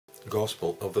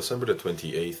Gospel of December the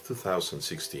 28th,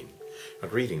 2016. A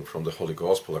reading from the Holy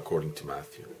Gospel according to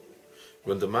Matthew.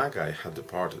 When the Magi had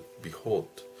departed,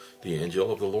 behold, the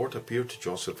angel of the Lord appeared to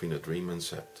Joseph in a dream and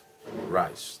said,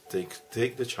 Rise,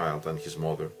 take the child and his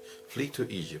mother, flee to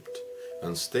Egypt,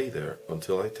 and stay there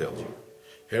until I tell you.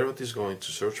 Herod is going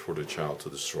to search for the child to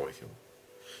destroy him.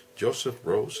 Joseph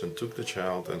rose and took the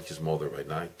child and his mother by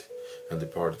night, and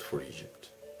departed for Egypt.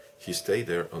 He stayed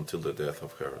there until the death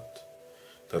of Herod,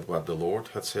 that what the Lord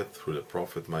had said through the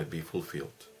prophet might be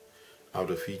fulfilled. Out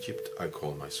of Egypt I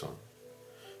call my son.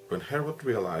 When Herod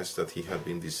realized that he had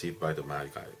been deceived by the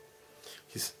Magi,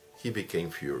 he became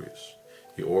furious.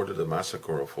 He ordered a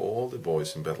massacre of all the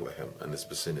boys in Bethlehem and its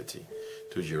vicinity,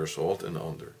 2 years old and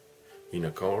under, in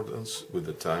accordance with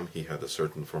the time he had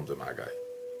ascertained from the Magi.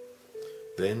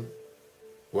 Then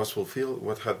was fulfilled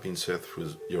what had been said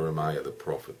through Jeremiah the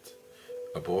prophet.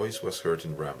 A voice was heard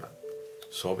in Ramah,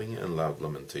 sobbing and loud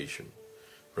lamentation,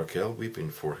 Rachel weeping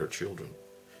for her children,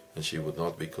 and she would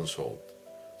not be consoled,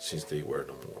 since they were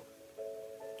no more.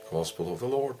 Gospel of the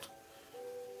Lord.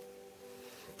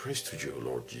 Praise to you,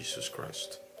 Lord Jesus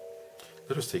Christ.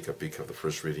 Let us take a peek of the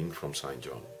first reading from St.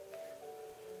 John.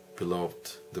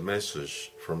 Beloved, the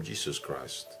message from Jesus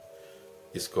Christ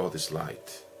is God is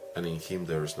light, and in him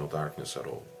there is no darkness at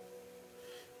all.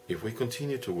 If we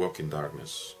continue to walk in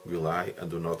darkness, we lie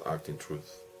and do not act in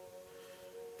truth.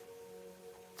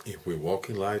 If we walk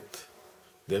in light,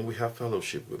 then we have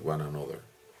fellowship with one another,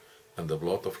 and the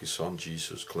blood of his Son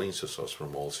Jesus cleanses us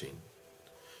from all sin.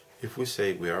 If we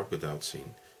say we are without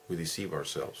sin, we deceive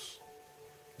ourselves.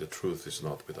 The truth is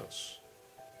not with us.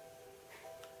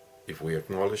 If we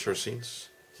acknowledge our sins,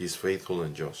 he is faithful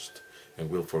and just, and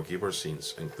will forgive our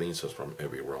sins and cleanse us from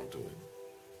every wrongdoing.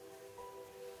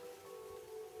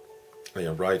 I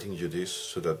am writing you this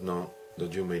so that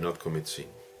you may not commit sin.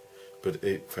 But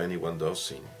if anyone does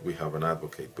sin, we have an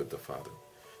advocate with the Father,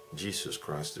 Jesus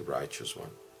Christ the righteous one.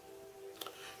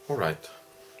 All right,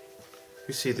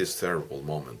 we see this terrible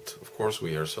moment. Of course,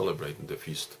 we are celebrating the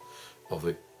feast of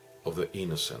the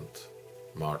innocent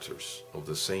martyrs, of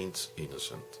the saints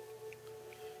innocent.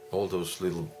 All those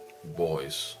little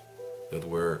boys that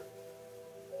were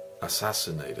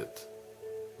assassinated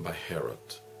by Herod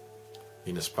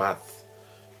in his path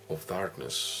of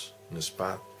darkness, in his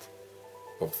path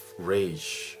of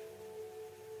rage.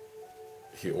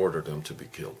 He ordered them to be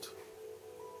killed.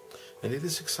 And it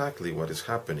is exactly what is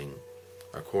happening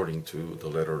according to the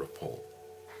letter of Paul.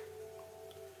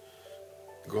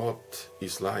 God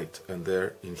is light, and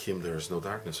there in him there is no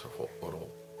darkness at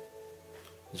all.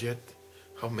 Yet,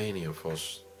 how many of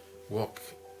us walk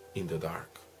in the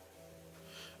dark?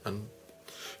 And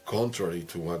contrary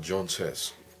to what John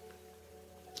says,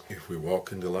 if we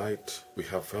walk in the light, we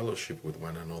have fellowship with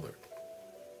one another.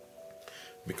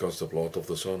 Because the blood of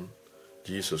the Son,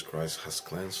 Jesus Christ, has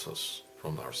cleansed us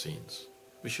from our sins.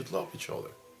 We should love each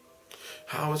other.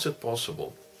 How is it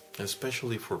possible,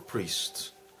 especially for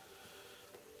priests,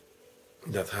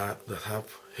 that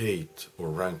have hate or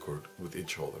rancor with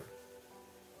each other?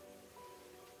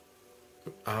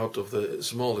 Out of the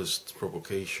smallest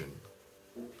provocation,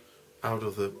 out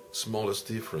of the smallest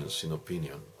difference in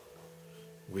opinion,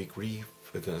 we grieve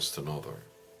against another,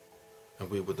 and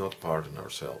we would not pardon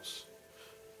ourselves.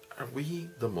 Are we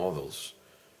the models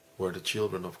where the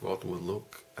children of God will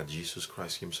look at Jesus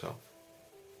Christ himself?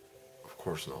 Of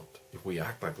course not. If we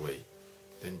act that way,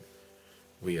 then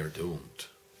we are doomed.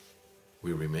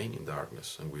 We remain in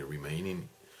darkness, and we remain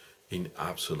in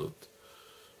absolute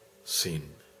sin.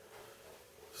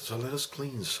 So let us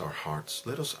cleanse our hearts.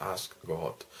 Let us ask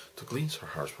God to cleanse our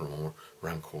hearts from all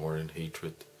rancor and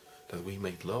hatred, that we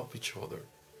may love each other.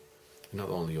 Not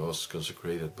only us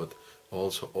consecrated, but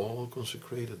also all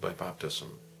consecrated by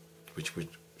baptism, which we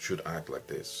should act like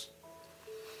this.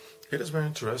 It is very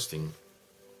interesting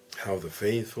how the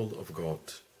faithful of God,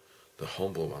 the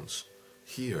humble ones,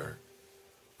 hear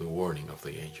the warning of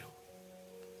the angel.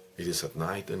 It is at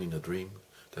night and in a dream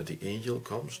that the angel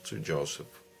comes to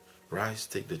Joseph. Rise,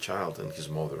 take the child and his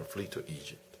mother, and flee to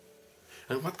Egypt.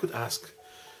 And what could ask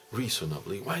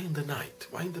reasonably, why in the night?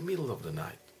 Why in the middle of the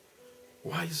night?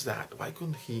 Why is that? Why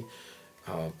couldn't he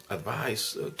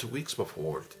advise 2 weeks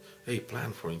before, hey,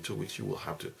 plan for in 2 weeks you will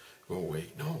have to go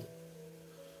away? No.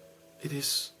 It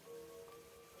is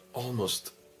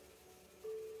almost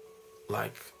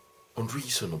like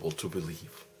unreasonable to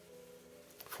believe.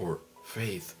 For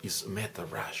faith is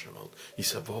meta-rational,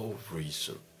 is above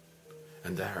reason.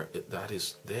 And there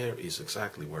is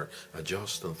exactly where a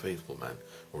just and faithful man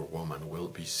or woman will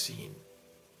be seen.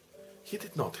 He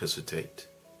did not hesitate.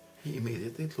 He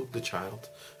immediately took the child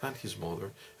and his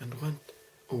mother and went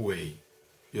away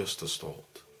just as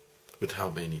told. But how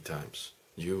many times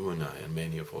you and I and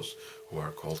many of us who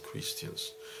are called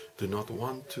Christians do not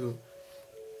want to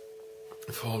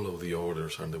follow the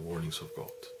orders and the warnings of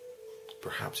God?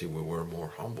 Perhaps if we were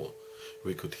more humble,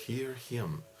 we could hear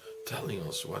Him telling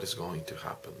us what is going to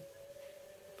happen.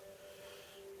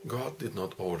 God did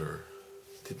not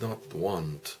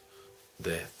want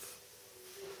death,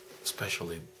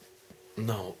 especially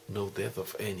no death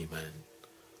of any man,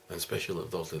 and especially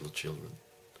of those little children.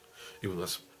 It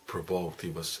was provoked,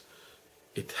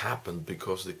 it happened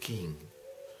because the king,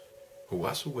 who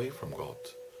was away from God,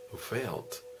 who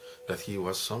felt that he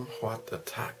was somewhat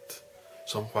attacked,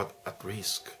 somewhat at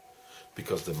risk,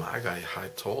 because the Magi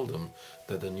had told him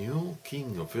that a new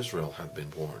king of Israel had been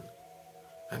born.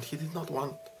 And he did not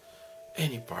want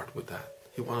any part with that.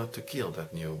 He wanted to kill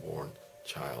that newborn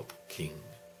child king.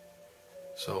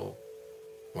 So,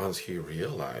 once he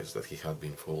realized that he had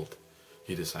been fooled,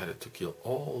 he decided to kill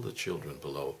all the children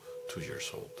below 2 years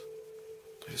old.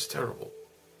 It is terrible,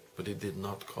 but it did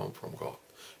not come from God.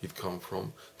 It came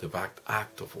from the bad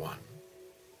act of one.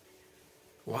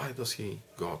 Why does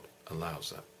God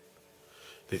allows that?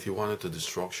 Did he want the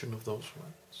destruction of those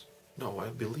ones? No, I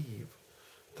believe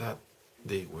that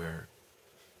they were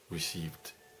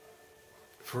received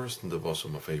first in the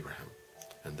bosom of Abraham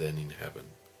and then in heaven.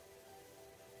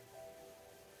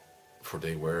 For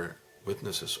they were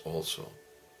witnesses also,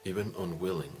 even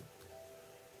unwilling,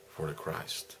 for the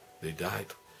Christ. They died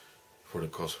for the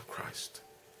cause of Christ.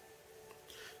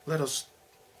 Let us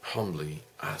humbly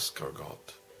ask our God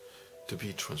to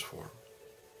be transformed,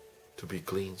 to be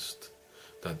cleansed,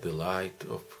 that the light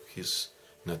of His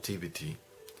nativity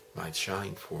might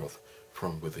shine forth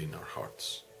from within our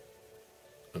hearts.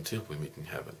 Until we meet in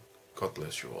heaven, God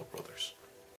bless you all, brothers.